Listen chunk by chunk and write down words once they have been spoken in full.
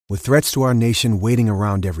With threats to our nation waiting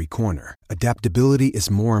around every corner, adaptability is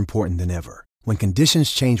more important than ever. When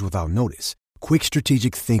conditions change without notice, quick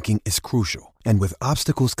strategic thinking is crucial. And with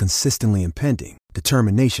obstacles consistently impending,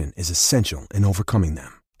 determination is essential in overcoming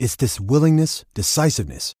them. It's this willingness,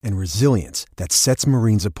 decisiveness, and resilience that sets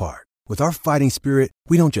Marines apart. With our fighting spirit,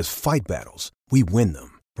 we don't just fight battles, we win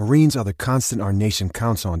them. Marines are the constant our nation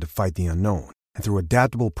counts on to fight the unknown. And through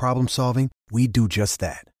adaptable problem solving, we do just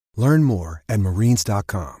that. Learn more at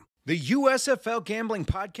marines.com. The USFL Gambling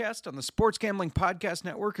Podcast on the Sports Gambling Podcast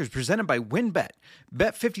Network is presented by WynnBET.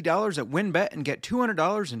 Bet $50 at WynnBET and get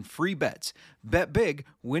 $200 in free bets. Bet big,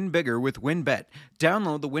 win bigger with WynnBET.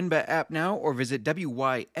 Download the WynnBET app now or visit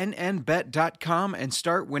wynnbet.com and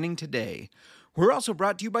start winning today. We're also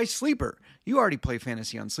brought to you by Sleeper. You already play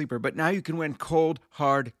fantasy on Sleeper, but now you can win cold,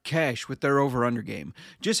 hard cash with their over-under game.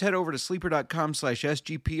 Just head over to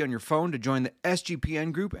sleeper.com/SGP on your phone to join the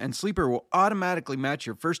SGPN group, and Sleeper will automatically match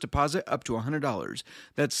your first deposit up to $100.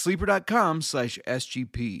 That's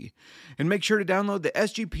sleeper.com/SGP. And make sure to download the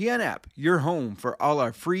SGPN app, your home for all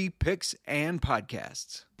our free picks and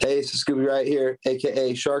podcasts. Hey, it's Scooby right here,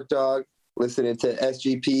 a.k.a. Shark Dog, listening to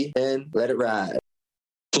SGP and Let It Ride.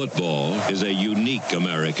 Football is a unique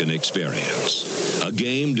American experience. A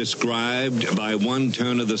game described by one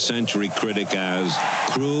turn-of-the-century critic as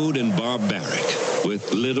crude and barbaric, with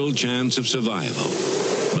little chance of survival.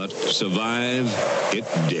 But survive it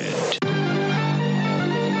did. I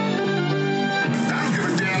don't give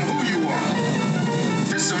a damn who you are.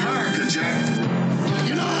 This is America, Jack.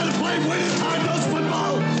 You know how to play winning high-dose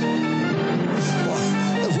football?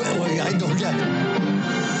 Well, I don't get it.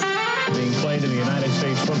 Being played in the United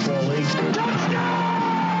States Football League. Touchdown!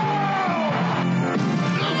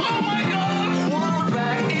 Oh my God!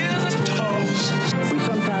 Quarterback is toast. We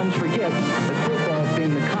sometimes forget that football,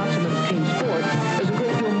 being the consummate team sport, is a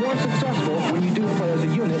great deal more successful when you do play as a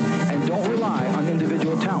unit and don't rely on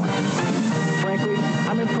individual talent. Frankly,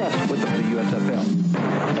 I'm impressed with the USFL.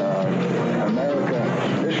 America,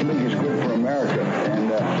 this league is good for America,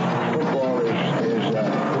 and football is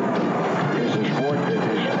a sport that is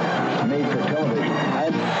made for television.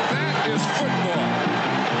 That is football.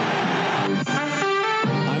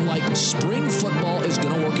 I'm like, spring football is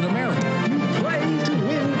going to work in America. You play to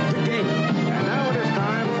win the game. And now it is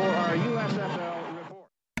time for our USFL report.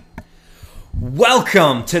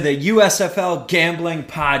 Welcome to the USFL Gambling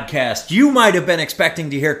Podcast. You might have been expecting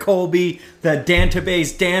to hear Colby, the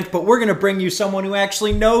database Dant, but we're going to bring you someone who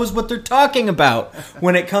actually knows what they're talking about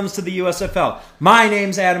when it comes to the USFL. My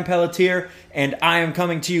name's Adam Pelletier, and I am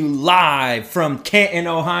coming to you live from Canton,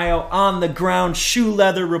 Ohio, on the ground, shoe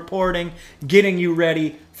leather reporting, getting you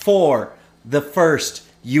ready for the first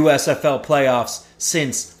USFL playoffs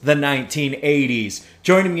since the 1980s.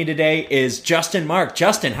 Joining me today is Justin Mark.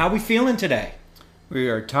 Justin, how are we feeling today? We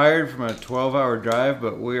are tired from a 12-hour drive,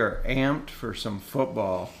 but we are amped for some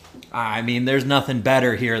football. I mean, there's nothing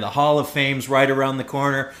better here. The Hall of Fame's right around the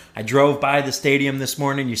corner. I drove by the stadium this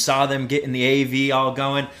morning. You saw them getting the AV all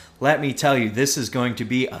going. Let me tell you, this is going to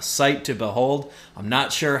be a sight to behold. I'm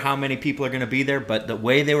not sure how many people are going to be there, but the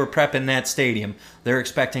way they were prepping that stadium, they're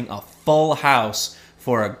expecting a full house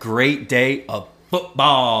for a great day of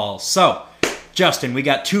football. So, Justin, we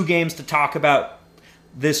got two games to talk about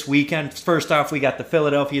this weekend. First off, we got the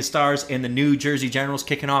Philadelphia Stars and the New Jersey Generals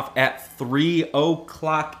kicking off at 3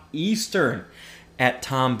 o'clock Eastern at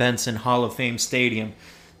Tom Benson Hall of Fame Stadium.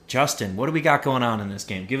 Justin, what do we got going on in this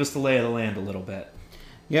game? Give us the lay of the land a little bit.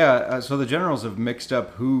 Yeah, so the Generals have mixed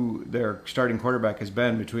up who their starting quarterback has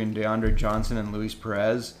been between DeAndre Johnson and Luis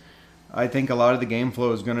Perez. I think a lot of the game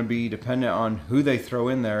flow is going to be dependent on who they throw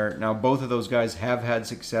in there. Now, both of those guys have had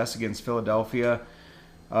success against Philadelphia.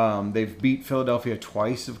 They've beat Philadelphia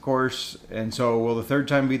twice, of course, and so will the third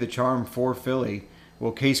time be the charm for Philly?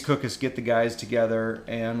 Will Case Cookus get the guys together,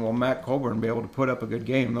 and will Matt Colburn be able to put up a good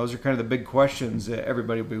game? Those are kind of the big questions that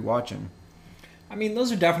everybody will be watching. I mean, those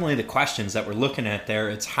are definitely the questions that we're looking at there.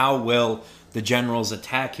 It's how will the Generals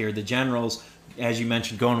attack here? The Generals, as you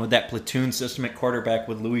mentioned, going with that platoon system at quarterback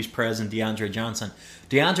with Luis Perez and DeAndre Johnson.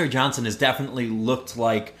 DeAndre Johnson has definitely looked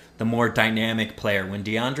like the more dynamic player. When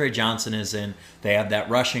DeAndre Johnson is in, they have that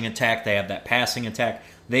rushing attack, they have that passing attack.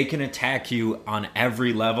 They can attack you on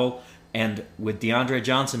every level. And with DeAndre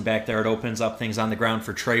Johnson back there, it opens up things on the ground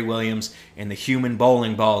for Trey Williams and the human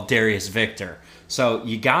bowling ball, Darius Victor. So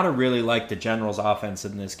you got to really like the Generals' offense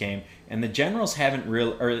in this game. And the Generals haven't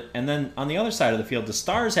really, and then on the other side of the field, the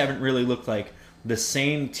Stars haven't really looked like the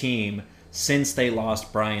same team since they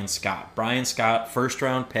lost Brian Scott. Brian Scott,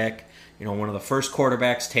 first-round pick, one of the first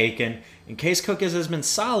quarterbacks taken. And Case Cookus has been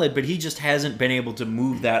solid, but he just hasn't been able to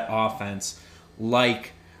move that offense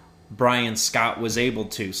like Brian Scott was able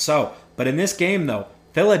to. So, but in this game, though,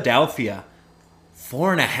 Philadelphia,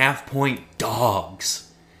 4.5-point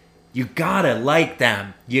dogs. You gotta like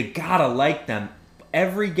them.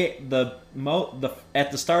 Every game,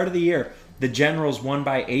 at the start of the year, the Generals won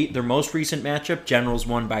by 8. Their most recent matchup, Generals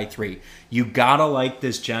won by 3. You gotta like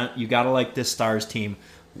this. You gotta like this Stars team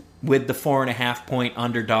with the 4.5-point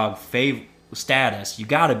underdog status. You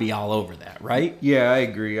gotta be all over that, right? Yeah, I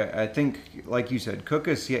agree. I think, like you said,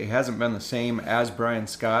 Cookus, he hasn't been the same as Brian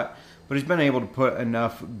Scott, but he's been able to put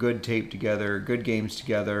enough good tape together, good games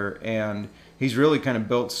together, and he's really kind of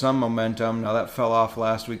built some momentum. Now, that fell off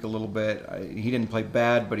last week a little bit. He didn't play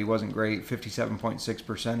bad, but he wasn't great, 57.6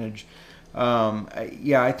 percentage.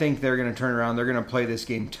 I think they're going to turn around. They're going to play this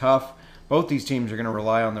game tough. Both these teams are going to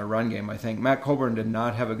rely on their run game, I think. Matt Colburn did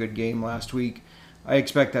not have a good game last week. I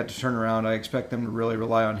expect that to turn around. I expect them to really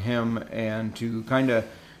rely on him and to kind of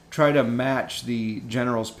try to match the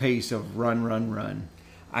Generals' pace of run.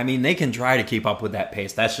 I mean, they can try to keep up with that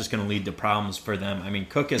pace. That's just going to lead to problems for them. I mean,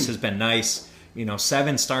 Cookus has been nice.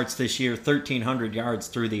 7 starts this year, 1,300 yards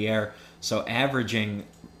through the air. So averaging,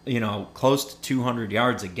 close to 200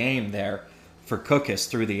 yards a game there for Cookus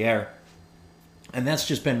through the air. And that's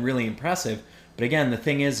just been really impressive. But again, the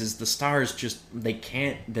thing is the Stars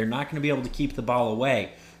they're not going to be able to keep the ball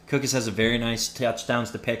away. Cookus has a very nice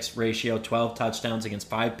touchdowns to picks ratio, 12 touchdowns against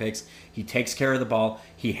 5 picks. He takes care of the ball.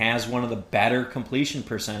 He has one of the better completion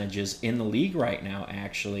percentages in the league right now,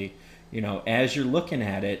 actually. As you're looking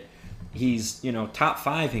at it, he's, top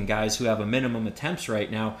 5 in guys who have a minimum attempts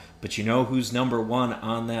right now. But you know who's number 1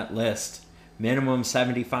 on that list? Minimum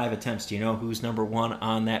 75 attempts. Do you know who's number 1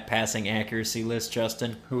 on that passing accuracy list,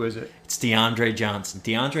 Justin? Who is it? It's DeAndre Johnson.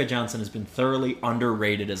 DeAndre Johnson has been thoroughly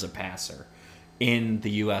underrated as a passer in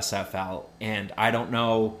the USFL. And I don't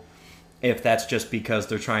know if that's just because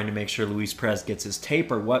they're trying to make sure Luis Perez gets his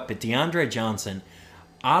tape or what, but DeAndre Johnson,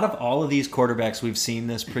 out of all of these quarterbacks we've seen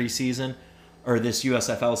this preseason, or this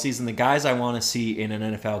USFL season, the guys I want to see in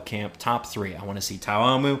an NFL camp, top 3. I want to see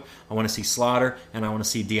Ta'amu, I want to see Slaughter, and I want to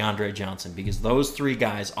see DeAndre Johnson, because those 3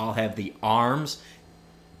 guys all have the arms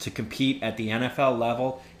to compete at the NFL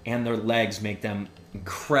level, and their legs make them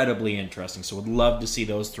incredibly interesting. So would love to see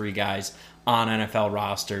those 3 guys on NFL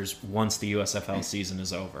rosters once the USFL season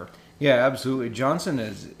is over. Yeah, absolutely. Johnson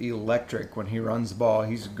is electric when he runs the ball.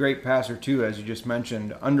 He's a great passer, too, as you just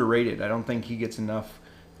mentioned. Underrated. I don't think he gets enough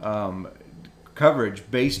coverage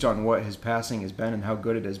based on what his passing has been and how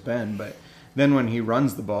good it has been. But then when he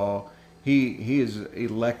runs the ball, he is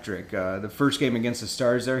electric. The first game against the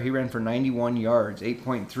Stars there, he ran for 91 yards,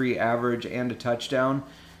 8.3 average, and a touchdown.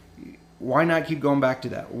 Why not keep going back to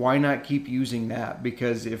that? Why not keep using that?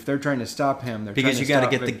 Because if they're trying to stop him, because you got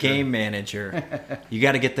to get the game manager. You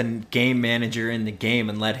got to get the game manager in the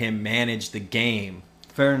game and let him manage the game.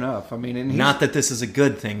 Fair enough. I mean, and not that this is a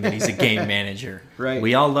good thing that he's a game manager. Right.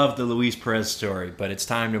 We all love the Luis Perez story, but it's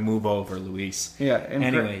time to move over, Luis. Yeah. And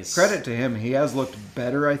anyways, credit to him. He has looked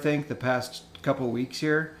better, I think, the past couple of weeks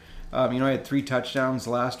here. He had 3 touchdowns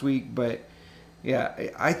last week, but yeah,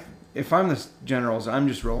 if I'm the Generals, I'm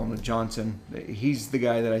just rolling with Johnson. He's the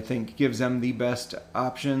guy that I think gives them the best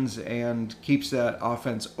options and keeps that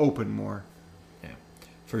offense open more. Yeah,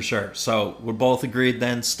 for sure. So we're both agreed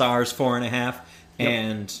then, Stars 4.5. Yep.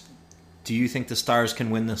 And do you think the Stars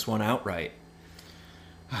can win this one outright?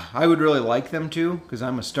 I would really like them to, because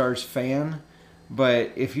I'm a Stars fan.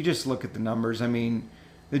 But if you just look at the numbers, I mean,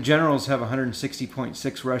 the Generals have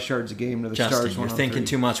 160.6 rush yards a game to the Justin, Stars 103. You're thinking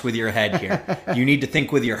too much with your head here. You need to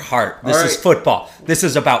think with your heart. This is football. This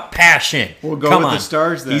is about passion. We'll go with the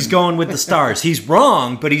Stars then. He's going with the Stars. He's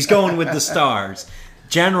wrong, but he's going with the Stars.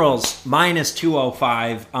 Generals, minus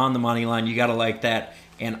 205 on the money line. You got to like that.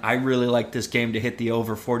 And I really like this game to hit the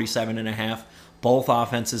over 47.5. Both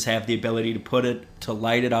offenses have the ability to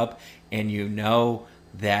light it up. And you know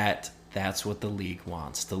that's what the league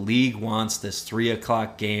wants. The league wants this 3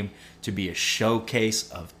 o'clock game to be a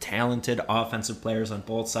showcase of talented offensive players on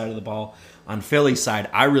both sides of the ball. On Philly's side,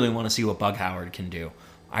 I really want to see what Bug Howard can do.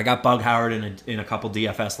 I got Bug Howard in a couple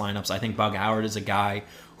DFS lineups. I think Bug Howard is a guy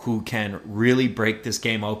who can really break this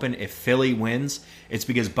game open. If Philly wins, it's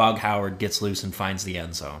because Bug Howard gets loose and finds the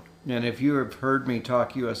end zone. And if you have heard me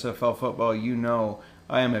talk USFL football, you know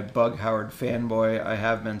I am a Bug Howard fanboy. I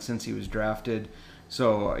have been since he was drafted.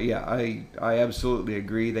 So, yeah, I absolutely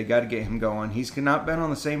agree. They got to get him going. He's not been on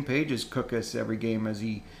the same page as Cookus every game, as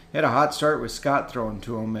he had a hot start with Scott throwing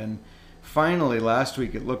to him. And finally, last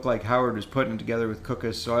week, it looked like Howard was putting it together with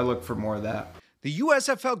Cookus, so I look for more of that. The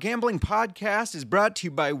USFL Gambling Podcast is brought to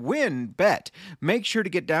you by WynnBET. Make sure to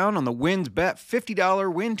get down on the WynnBET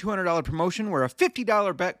 $50 win $200 promotion where a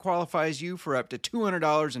 $50 bet qualifies you for up to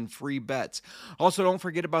 $200 in free bets. Also, don't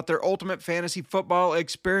forget about their Ultimate Fantasy Football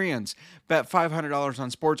Experience. Bet $500 on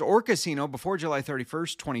sports or casino before July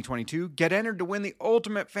 31st, 2022. Get entered to win the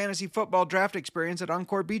Ultimate Fantasy Football Draft Experience at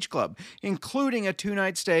Encore Beach Club, including a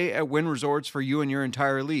 2-night stay at Wynn Resorts for you and your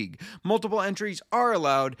entire league. Multiple entries are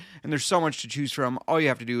allowed, and there's so much to choose from. All you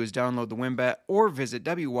have to do is download the WynnBET or visit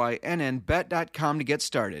wynnbet.com to get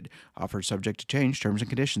started. Offer subject to change. Terms and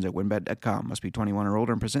conditions at wynnbet.com. Must be 21 or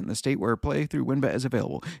older and present in the state where play through WynnBET is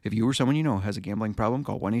available. If you or someone you know has a gambling problem,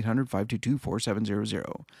 call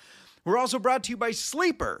 1-800-522-4700. We're also brought to you by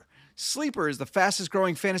Sleeper. Sleeper is the fastest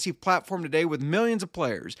growing fantasy platform today with millions of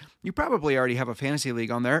players. You probably already have a fantasy league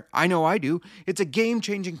on there. I know I do. It's a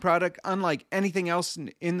game-changing product unlike anything else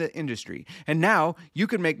in the industry. And now you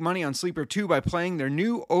can make money on Sleeper too by playing their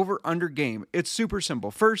new over-under game. It's super simple.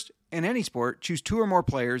 First, in any sport, choose 2 or more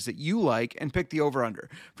players that you like and pick the over-under.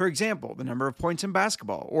 For example, the number of points in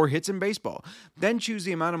basketball or hits in baseball. Then choose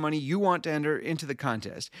the amount of money you want to enter into the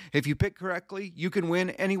contest. If you pick correctly, you can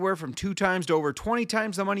win anywhere from 2 times to over 20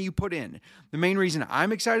 times the money you put in. The main reason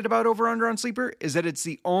I'm excited about over-under on Sleeper is that it's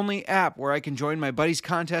the only app where I can join my buddies'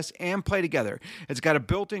 contests and play together. It's got a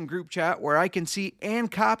built-in group chat where I can see and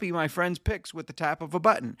copy my friends' picks with the tap of a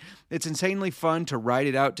button. It's insanely fun to ride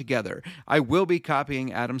it out together. I will be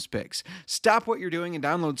copying Adam's picks. Stop what you're doing and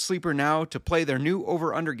download Sleeper now to play their new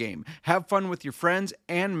over-under game. Have fun with your friends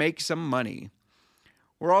and make some money.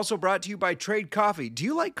 We're also brought to you by Trade Coffee. Do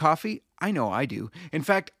you like coffee? I know I do. In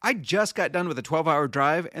fact, I just got done with a 12-hour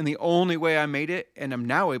drive, and the only way I made it, and I'm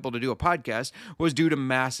now able to do a podcast, was due to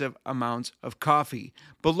massive amounts of coffee.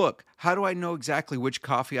 But look, how do I know exactly which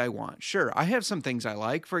coffee I want? Sure, I have some things I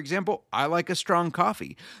like. For example, I like a strong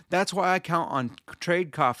coffee. That's why I count on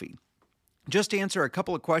Trade Coffee. Just answer a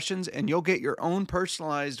couple of questions and you'll get your own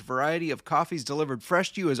personalized variety of coffees delivered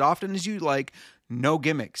fresh to you as often as you like. No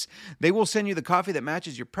gimmicks. They will send you the coffee that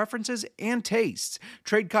matches your preferences and tastes.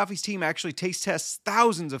 Trade Coffee's team actually taste tests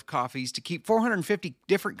thousands of coffees to keep 450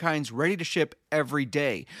 different kinds ready to ship every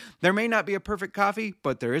day. There may not be a perfect coffee,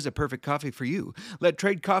 but there is a perfect coffee for you. Let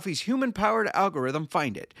Trade Coffee's human-powered algorithm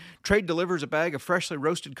find it. Trade delivers a bag of freshly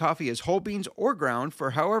roasted coffee as whole beans or ground for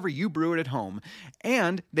however you brew it at home.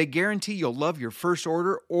 And they guarantee you'll love your first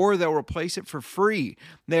order or they'll replace it for free.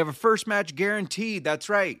 They have a first match guarantee. That's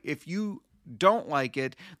right. If you don't like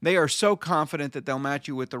it, they are so confident that they'll match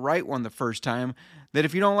you with the right one the first time that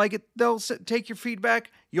if you don't like it, they'll take your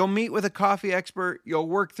feedback, you'll meet with a coffee expert, you'll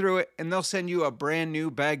work through it, and they'll send you a brand new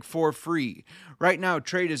bag for free. Right now,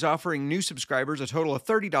 Trade is offering new subscribers a total of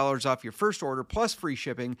 $30 off your first order plus free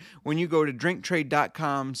shipping when you go to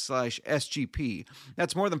drinktrade.com/SGP.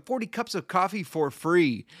 That's more than 40 cups of coffee for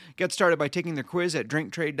free. Get started by taking the quiz at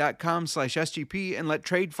drinktrade.com/SGP and let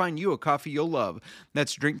Trade find you a coffee you'll love.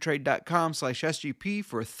 That's drinktrade.com/SGP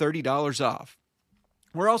for $30 off.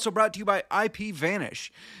 We're also brought to you by IPVanish.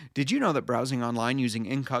 Did you know that browsing online using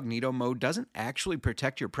incognito mode doesn't actually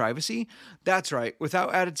protect your privacy? That's right.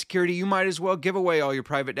 Without added security, you might as well give away all your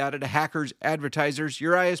private data to hackers, advertisers,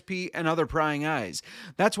 your ISP, and other prying eyes.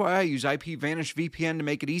 That's why I use IPVanish VPN to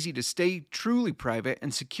make it easy to stay truly private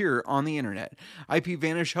and secure on the internet.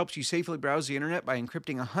 IPVanish helps you safely browse the internet by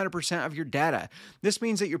encrypting 100% of your data. This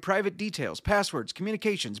means that your private details, passwords,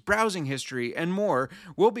 communications, browsing history, and more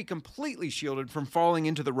will be completely shielded from falling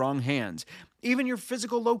into the wrong hands. Even your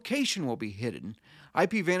physical location will be hidden.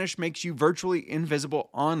 IPVanish makes you virtually invisible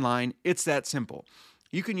online. It's that simple.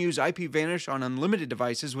 You can use IPVanish on unlimited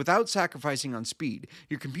devices without sacrificing on speed.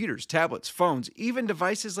 Your computers, tablets, phones, even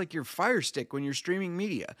devices like your Fire Stick when you're streaming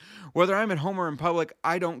media. Whether I'm at home or in public,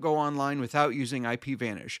 I don't go online without using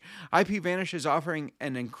IPVanish. IPVanish is offering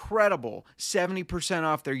an incredible 70%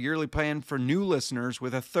 off their yearly plan for new listeners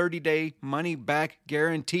with a 30-day money-back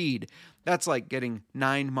guaranteed. That's like getting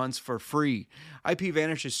 9 months for free.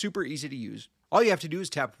 IPVanish is super easy to use. All you have to do is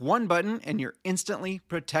tap one button and you're instantly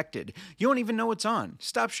protected. You don't even know what's on.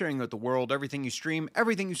 Stop sharing with the world everything you stream,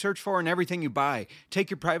 everything you search for, and everything you buy. Take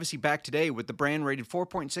your privacy back today with the brand rated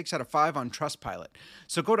 4.6 out of 5 on Trustpilot.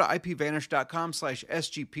 So go to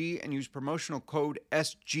IPVanish.com/SGP and use promotional code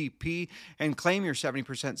SGP and claim your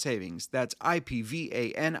 70% savings. That's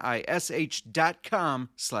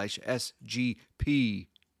IPVanish.com/SGP.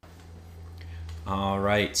 All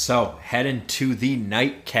right, so heading to the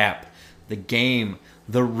nightcap. The game,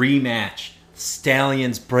 the rematch,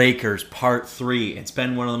 Stallions Breakers Part 3. It's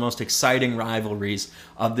been one of the most exciting rivalries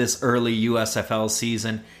of this early USFL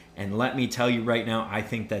season. And let me tell you right now, I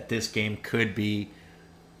think that this game could be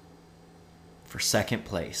for second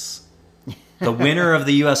place. The winner of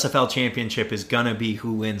the USFL championship is going to be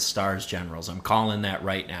who wins Stars Generals. I'm calling that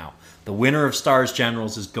right now. The winner of Stars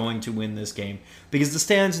Generals is going to win this game because the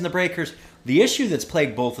Stallions and the Breakers, the issue that's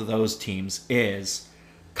plagued both of those teams is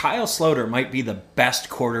Kyle Sloter might be the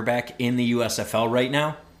best quarterback in the USFL right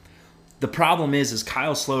now. The problem is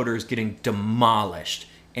Kyle Sloter is getting demolished,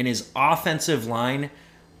 and his offensive line,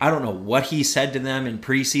 I don't know what he said to them in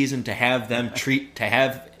preseason to have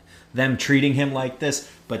them treating him like this,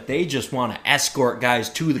 but they just want to escort guys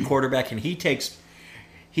to the quarterback, and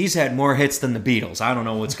he's had more hits than the Beatles. I don't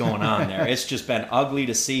know what's going on there. It's just been ugly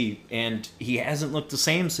to see, and he hasn't looked the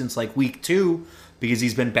same since like week 2 because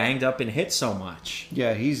he's been banged up and hit so much.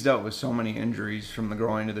 Yeah, he's dealt with so many injuries from the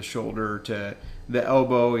groin to the shoulder to the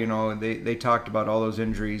elbow. You know, they talked about all those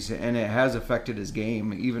injuries, and it has affected his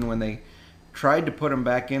game, even when they tried to put him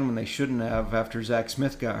back in when they shouldn't have after Zach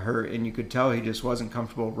Smith got hurt, and you could tell he just wasn't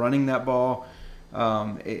comfortable running that ball,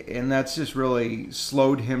 and that's just really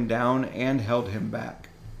slowed him down and held him back.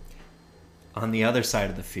 On the other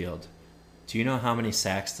side of the field, do you know how many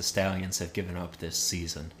sacks the Stallions have given up this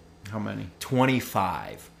season? How many?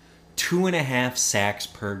 25. 2.5 sacks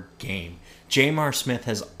per game. Jamar Smith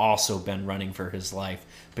has also been running for his life,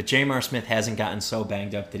 but Jamar Smith hasn't gotten so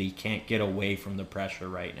banged up that he can't get away from the pressure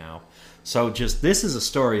right now. So this is a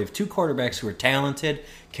story of two quarterbacks who are talented,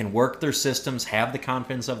 can work their systems, have the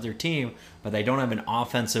confidence of their team, but they don't have an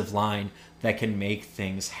offensive line that can make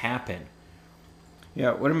things happen.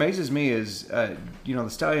 Yeah, what amazes me is, the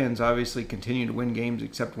Stallions obviously continue to win games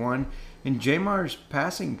except one, and Jamar's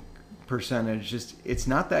passing percentage, it's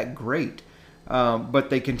not that great. But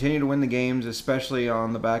they continue to win the games, especially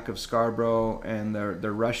on the back of Scarborough and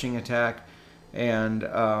their rushing attack. And,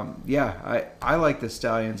 I like the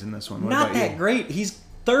Stallions in this one. What Not about that you? great. He's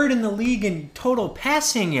third in the league in total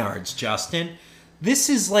passing yards, Justin. This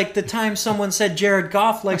is like the time someone said Jared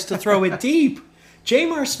Goff likes to throw it deep.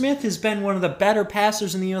 Jamar Smith has been one of the better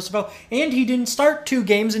passers in the USFL, and he didn't start 2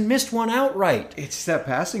 games and missed one outright. It's that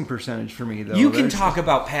passing percentage for me, though. You can talk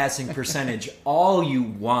about passing percentage all you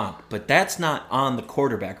want, but that's not on the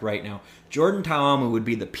quarterback right now. Jordan Ta'amu would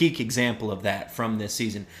be the peak example of that from this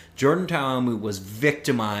season. Jordan Ta'amu was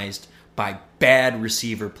victimized by bad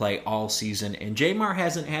receiver play all season, and Jamar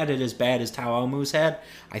hasn't had it as bad as Ta'amu's had.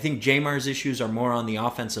 I think Jamar's issues are more on the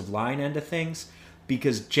offensive line end of things,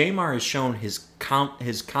 because Jamar has shown his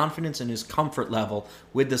confidence and his comfort level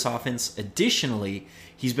with this offense. Additionally,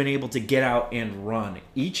 he's been able to get out and run.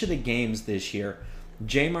 Each of the games this year,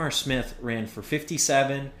 Jamar Smith ran for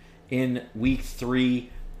 57 in week 3,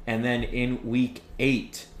 and then in week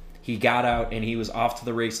 8, he got out and he was off to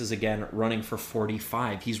the races again, running for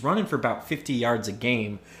 45. He's running for about 50 yards a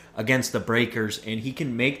game against the Breakers, and he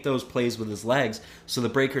can make those plays with his legs, so the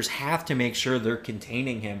Breakers have to make sure they're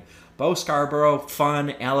containing him. Bo Scarborough,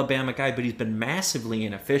 fun, Alabama guy, but he's been massively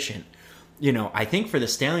inefficient. I think for the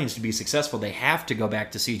Stallions to be successful, they have to go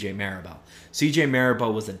back to C.J. Maribel. C.J.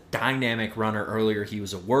 Maribel was a dynamic runner earlier. He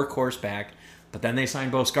was a workhorse back, but then they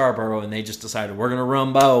signed Bo Scarborough, and they just decided, we're going to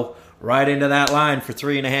run Bo right into that line for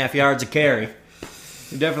 3.5 yards a carry.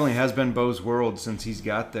 It definitely has been Bo's world since he's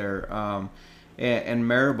got there. And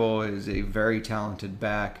Maribel is a very talented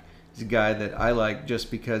back. He's a guy that I like just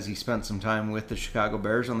because he spent some time with the Chicago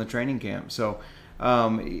Bears on the training camp. So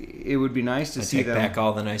it would be nice to see them. I take back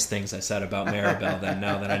all the nice things I said about Maribel then,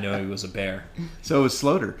 now that I know he was a Bear. So was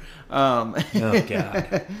Sloter. Oh,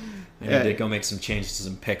 God. I need to go make some changes to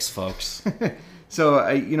some picks, folks. So,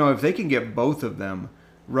 if they can get both of them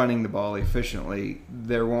running the ball efficiently,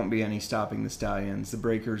 there won't be any stopping the Stallions. The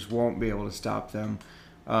Breakers won't be able to stop them.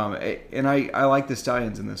 And I like the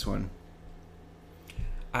Stallions in this one.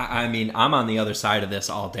 I mean, I'm on the other side of this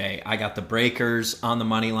all day. I got the Breakers on the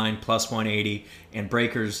money line, plus 180, and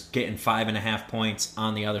Breakers getting 5.5 points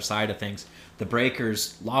on the other side of things. The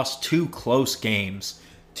Breakers lost 2 close games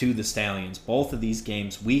to the Stallions. Both of these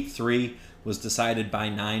games, week 3 was decided by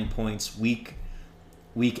 9 points. Week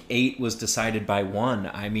 8 was decided by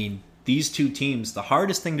 1. I mean, these two teams, the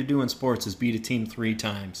hardest thing to do in sports is beat a team 3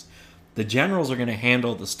 times. The Generals are going to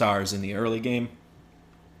handle the Stars in the early game.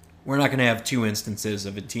 We're not going to have 2 instances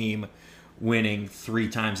of a team winning 3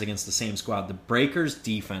 times against the same squad. The Breakers'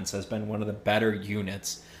 defense has been one of the better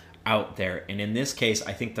units out there. And in this case,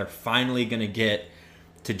 I think they're finally going to get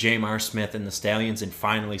to Jamar Smith and the Stallions and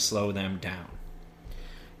finally slow them down.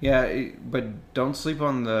 Yeah, but don't sleep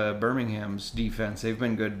on the Birmingham's defense. They've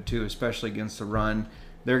been good too, especially against the run.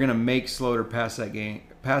 They're going to make Sloter pass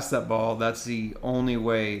that ball. That's the only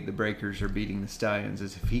way the Breakers are beating the Stallions,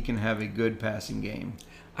 is if he can have a good passing game.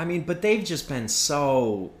 I mean, but they've just been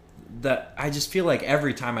so I just feel like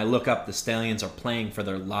every time I look up, the Stallions are playing for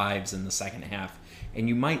their lives in the second half. And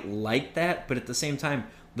you might like that, but at the same time,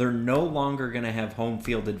 they're no longer going to have home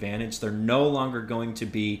field advantage. They're no longer going to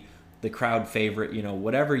be the crowd favorite.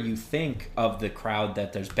 Whatever you think of the crowd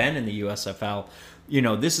that there's been in the USFL,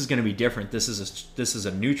 this is going to be different. This is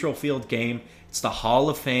a neutral field game. It's the Hall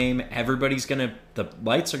of Fame. The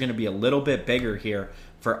lights are going to be a little bit bigger here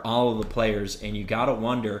for all of the players, and you got to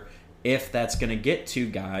wonder if that's going to get to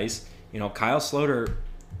guys. Kyle Sloter,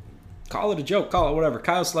 call it a joke, call it whatever.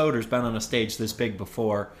 Kyle Sloter's been on a stage this big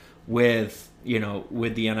before with the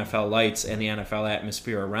NFL lights and the NFL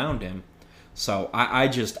atmosphere around him. So I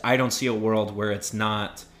don't see a world where it's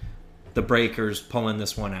not the Breakers pulling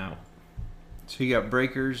this one out. So you got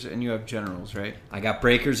Breakers and you have Generals, right? I got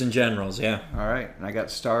Breakers and Generals, yeah. All right, and I got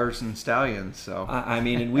Stars and Stallions. So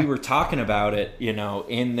and we were talking about it, in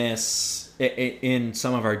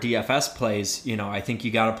some of our DFS plays. I think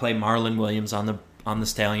you got to play Marlon Williams on the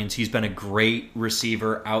Stallions. He's been a great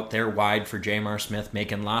receiver out there wide for Jamar Smith,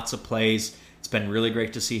 making lots of plays. It's been really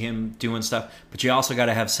great to see him doing stuff. But you also got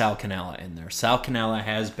to have Sal Cannella in there. Sal Cannella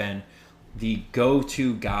has been the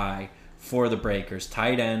go-to guy for the Breakers,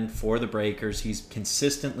 tight end for the Breakers. He's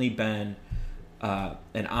consistently been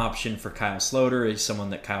an option for Kyle Sloter. He's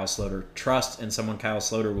someone that Kyle Sloter trusts and someone Kyle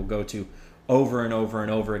Sloter will go to over and over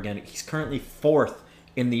and over again. He's currently 4th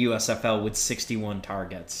in the USFL with 61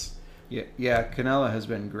 targets. Yeah, Cannella has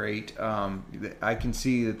been great. I can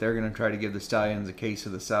see that they're going to try to give the Stallions a case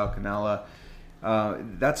of the Sal Cannella.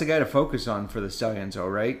 That's a guy to focus on for the Stallions, all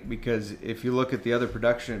right? Because if you look at the other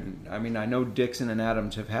production, I know Dixon and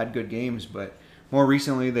Adams have had good games, but more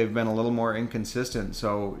recently they've been a little more inconsistent.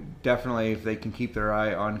 So definitely if they can keep their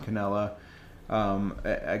eye on Cannella.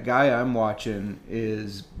 A guy I'm watching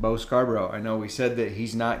is Bo Scarborough. I know we said that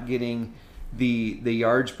he's not getting the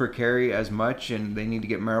yards per carry as much, and they need to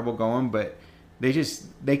get Marable going, but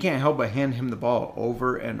they can't help but hand him the ball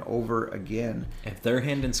over and over again. If they're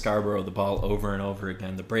handing Scarborough the ball over and over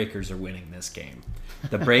again, the Breakers are winning this game.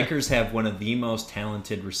 The Breakers have one of the most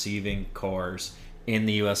talented receiving cores in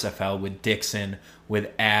the USFL with Dixon, with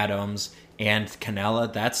Adams, and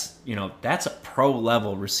Cannella. That's a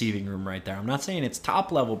pro-level receiving room right there. I'm not saying it's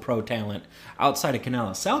top-level pro talent outside of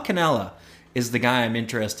Cannella. Sal Cannella is the guy I'm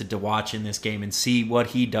interested to watch in this game and see what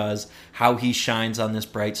he does, how he shines on this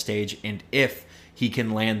bright stage, and if he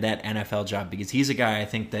can land that NFL job, because he's a guy I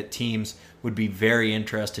think that teams would be very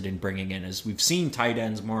interested in bringing in, as we've seen tight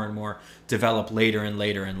ends more and more develop later and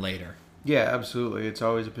later and later. Yeah, absolutely. It's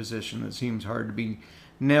always a position that seems hard to be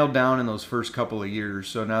nailed down in those first couple of years.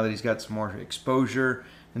 So now that he's got some more exposure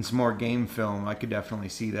and some more game film, I could definitely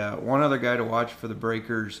see that. One other guy to watch for the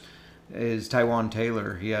Breakers is Tywan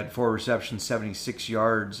Taylor. He had 4 receptions, 76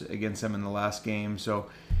 yards against them in the last game. So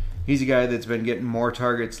he's a guy that's been getting more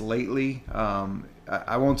targets lately.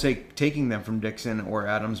 I won't say taking them from Dixon or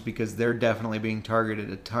Adams because they're definitely being targeted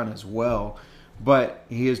a ton as well. But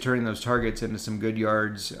he is turning those targets into some good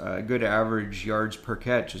yards, good average yards per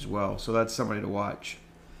catch as well. So that's somebody to watch.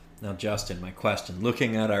 Now, Justin, my question.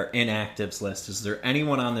 Looking at our inactives list, is there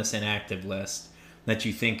anyone on this inactive list that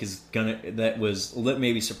you think that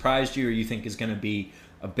maybe surprised you, or you think is going to be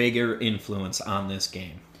a bigger influence on this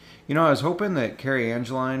game? I was hoping that Kerry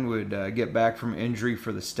Angeline would get back from injury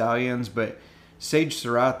for the Stallions, but Sage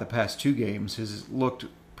Surratt the past 2 games has looked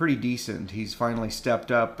pretty decent. He's finally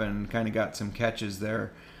stepped up and kind of got some catches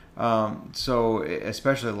there. So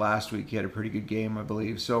especially last week, he had a pretty good game, I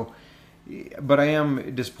believe. So, but I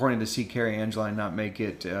am disappointed to see Kerry Angeline not make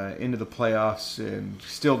it into the playoffs and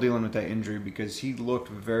still dealing with that injury, because he looked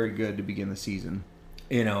very good to begin the season.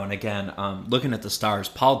 And again, looking at the Stars,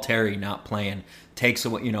 Paul Terry not playing takes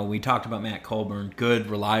away. We talked about Matt Colburn, good,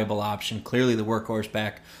 reliable option, clearly the workhorse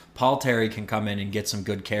back. Paul Terry can come in and get some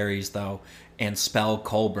good carries, though, and spell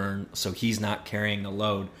Colburn so he's not carrying the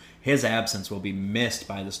load. His absence will be missed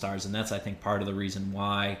by the Stars, and that's, I think, part of the reason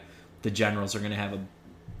why the Generals are going to have an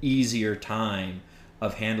easier time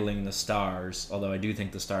of handling the Stars, although I do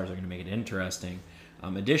think the Stars are going to make it interesting.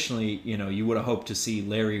 Additionally, you would have hoped to see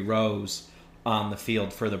Larry Rose on the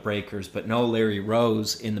field for the Breakers, but no Larry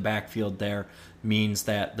Rose in the backfield there means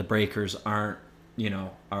that the Breakers are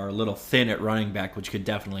a little thin at running back, which could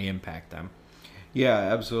definitely impact them. Yeah,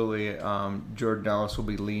 absolutely. Jordan Dallas will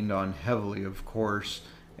be leaned on heavily, of course.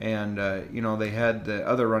 And, they had the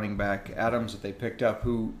other running back, Adams, that they picked up,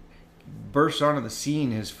 who burst onto the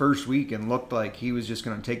scene his first week and looked like he was just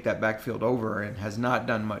going to take that backfield over and has not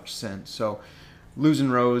done much since. So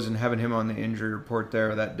losing Rose and having him on the injury report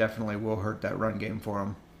there, that definitely will hurt that run game for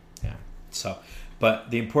him. Yeah. So,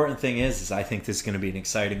 but the important thing is I think this is going to be an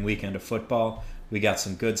exciting weekend of football. We got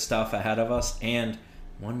some good stuff ahead of us, and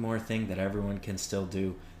one more thing that everyone can still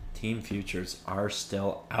do. Team futures are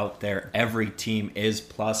still out there. Every team is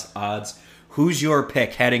plus odds. Who's your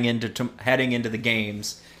pick heading into the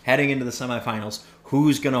games, heading into the semifinals?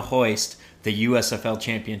 Who's going to hoist the USFL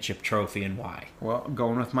championship trophy and why? Well,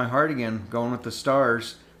 going with my heart again, going with the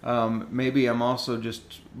Stars. Maybe I'm also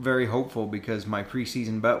just very hopeful because my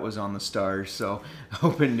preseason bet was on the Stars, so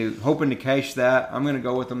hoping to cash that. I'm going to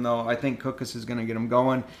go with them though. I think Cookus is going to get them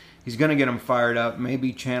going. He's going to get them fired up.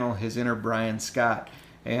 Maybe channel his inner Brian Scott.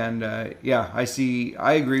 And I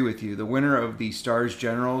agree with you. The winner of the Stars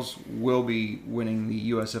Generals will be winning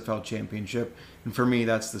the USFL championship, and for me,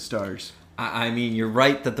 that's the Stars. I mean, you're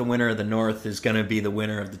right that the winner of the North is going to be the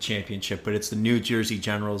winner of the championship, but it's the New Jersey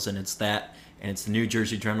Generals, and it's the New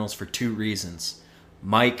Jersey Generals for two reasons.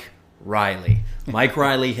 Mike Riley. Mike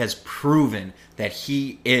Riley has proven that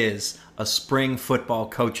he is a spring football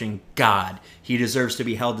coaching god. He deserves to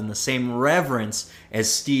be held in the same reverence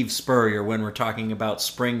as Steve Spurrier when we're talking about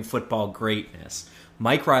spring football greatness.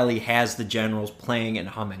 Mike Riley has the Generals playing and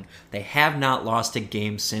humming. They have not lost a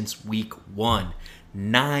game since week 1.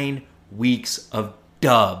 9 weeks of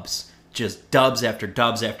dubs. Just dubs after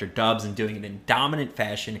dubs after dubs, and doing it in dominant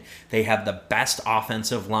fashion. They have the best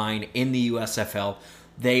offensive line in the USFL.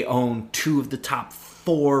 They own 2 of the top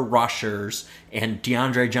 4 rushers, and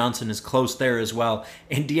DeAndre Johnson is close there as well.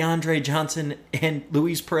 And DeAndre Johnson and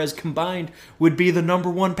Luis Perez combined would be the number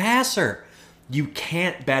 1 passer. You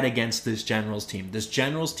can't bet against this Generals team. This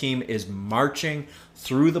Generals team is marching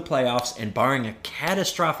through the playoffs, and barring a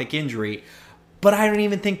catastrophic injury, but I don't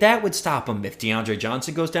even think that would stop them. If DeAndre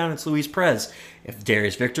Johnson goes down, it's Luis Perez. If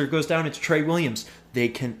Darius Victor goes down, it's Trey Williams.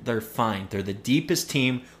 They're fine. They're the deepest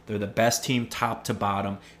team. They're the best team top to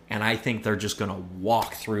bottom. And I think they're just going to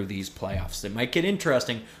walk through these playoffs. It might get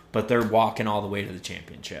interesting, but they're walking all the way to the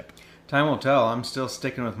championship. Time will tell. I'm still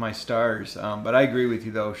sticking with my Stars. But I agree with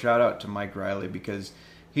you, though. Shout out to Mike Riley because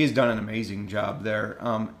he's done an amazing job there.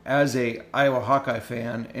 As a Iowa Hawkeye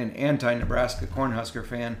fan and anti-Nebraska Cornhusker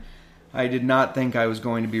fan, I did not think I was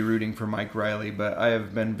going to be rooting for Mike Riley, but I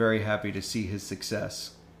have been very happy to see his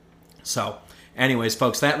success. So, anyways,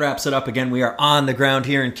 folks, that wraps it up. Again, we are on the ground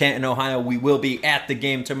here in Canton, Ohio. We will be at the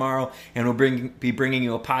game tomorrow, and we'll be bringing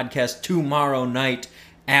you a podcast tomorrow night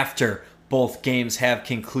after both games have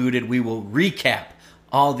concluded. We will recap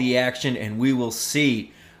all the action, and we will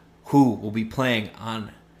see who will be playing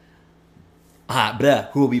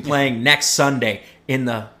next Sunday in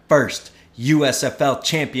the first USFL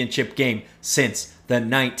championship game since the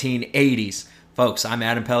 1980s. Folks, I'm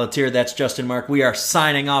Adam Pelletier. That's Justin Mark. We are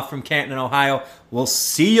signing off from Canton, Ohio. We'll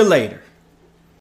see you later.